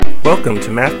Welcome to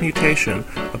Math Mutation,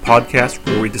 a podcast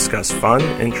where we discuss fun,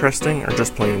 interesting, or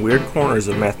just plain weird corners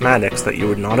of mathematics that you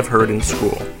would not have heard in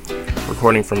school.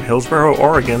 Recording from Hillsboro,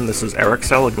 Oregon, this is Eric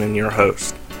Seligman, your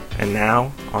host. And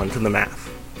now, on to the math.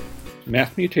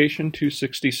 Math Mutation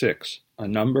 266, A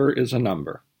Number is a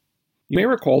Number. You may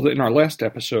recall that in our last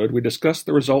episode we discussed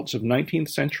the results of 19th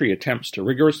century attempts to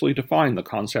rigorously define the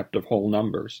concept of whole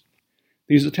numbers.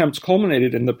 These attempts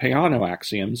culminated in the Peano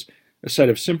axioms, a set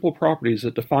of simple properties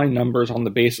that define numbers on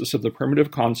the basis of the primitive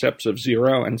concepts of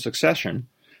zero and succession,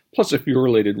 plus a few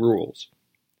related rules.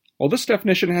 While this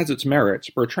definition has its merits,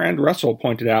 Bertrand Russell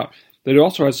pointed out that it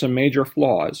also has some major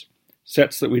flaws.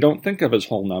 Sets that we don't think of as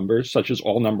whole numbers, such as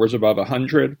all numbers above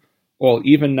 100, all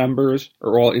even numbers,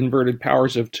 or all inverted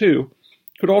powers of 2,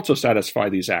 could also satisfy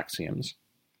these axioms.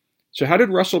 So how did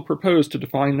Russell propose to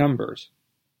define numbers?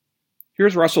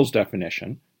 Here's Russell's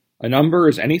definition. A number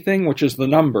is anything which is the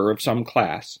number of some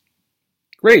class.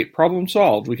 Great, problem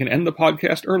solved. We can end the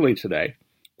podcast early today.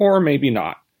 Or maybe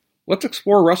not. Let's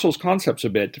explore Russell's concepts a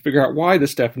bit to figure out why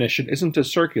this definition isn't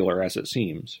as circular as it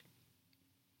seems.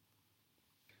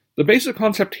 The basic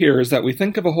concept here is that we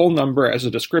think of a whole number as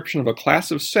a description of a class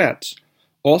of sets,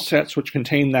 all sets which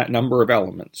contain that number of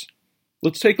elements.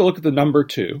 Let's take a look at the number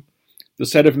 2. The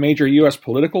set of major U.S.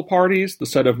 political parties, the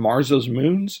set of Mars's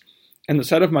moons, and the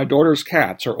set of my daughter's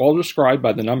cats are all described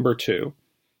by the number 2.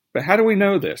 But how do we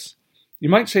know this? You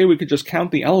might say we could just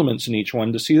count the elements in each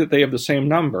one to see that they have the same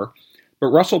number, but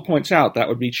Russell points out that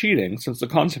would be cheating, since the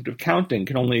concept of counting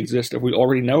can only exist if we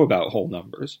already know about whole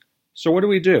numbers. So what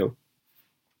do?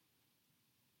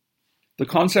 The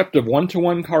concept of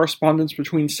one-to-one correspondence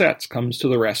between sets comes to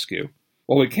the rescue.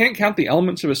 While we can't count the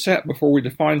elements of a set before we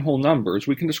define whole numbers,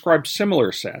 we can describe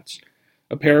similar sets.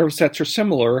 A pair of sets are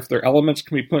similar if their elements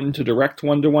can be put into direct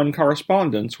one-to-one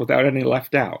correspondence without any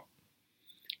left out.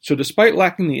 So despite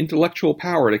lacking the intellectual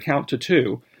power to count to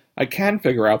 2, I can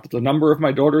figure out that the number of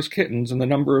my daughter's kittens and the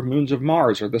number of moons of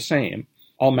Mars are the same.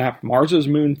 I'll map Mars's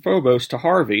moon Phobos to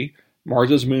Harvey,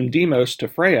 Mars's moon Deimos to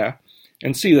Freya,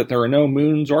 and see that there are no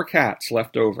moons or cats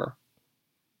left over.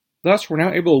 Thus, we're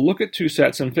now able to look at two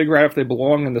sets and figure out if they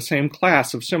belong in the same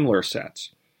class of similar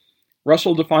sets.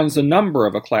 Russell defines the number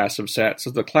of a class of sets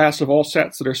as the class of all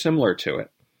sets that are similar to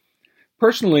it.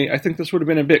 Personally, I think this would have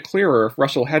been a bit clearer if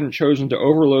Russell hadn't chosen to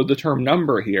overload the term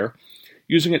number here,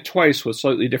 using it twice with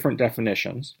slightly different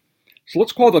definitions. So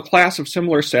let's call the class of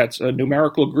similar sets a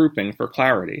numerical grouping for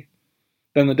clarity.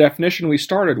 Then the definition we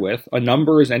started with, a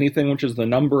number is anything which is the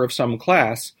number of some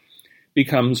class,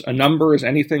 becomes a number is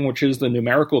anything which is the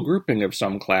numerical grouping of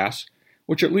some class,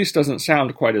 which at least doesn't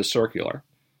sound quite as circular.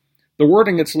 The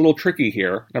wording gets a little tricky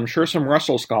here, and I'm sure some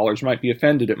Russell scholars might be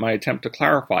offended at my attempt to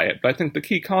clarify it, but I think the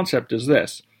key concept is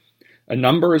this. A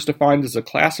number is defined as a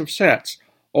class of sets,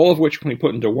 all of which can be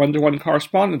put into one-to-one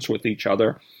correspondence with each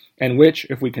other, and which,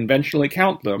 if we conventionally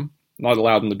count them, not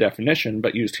allowed in the definition,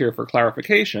 but used here for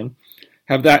clarification,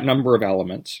 have that number of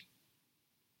elements.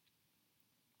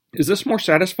 Is this more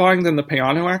satisfying than the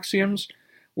Peano axioms?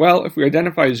 Well, if we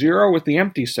identify 0 with the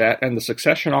empty set and the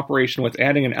succession operation with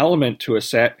adding an element to a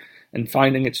set and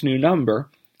finding its new number,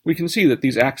 we can see that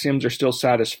these axioms are still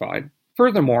satisfied.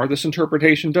 Furthermore, this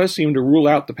interpretation does seem to rule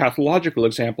out the pathological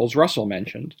examples Russell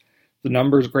mentioned. The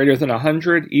numbers greater than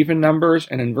 100, even numbers,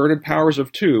 and inverted powers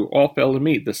of 2 all fail to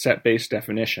meet the set-based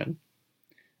definition.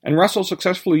 And Russell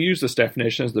successfully used this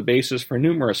definition as the basis for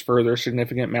numerous further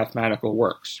significant mathematical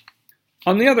works.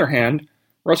 On the other hand,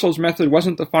 Russell's method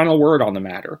wasn't the final word on the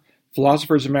matter.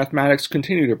 Philosophers of mathematics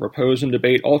continue to propose and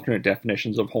debate alternate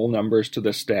definitions of whole numbers to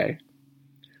this day.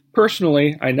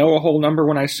 Personally, I know a whole number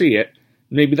when I see it.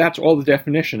 Maybe that's all the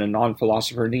definition a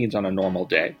non-philosopher needs on a normal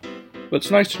day. But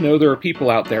it's nice to know there are people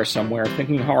out there somewhere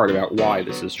thinking hard about why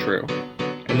this is true.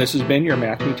 And this has been your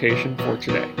Math Mutation for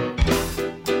today.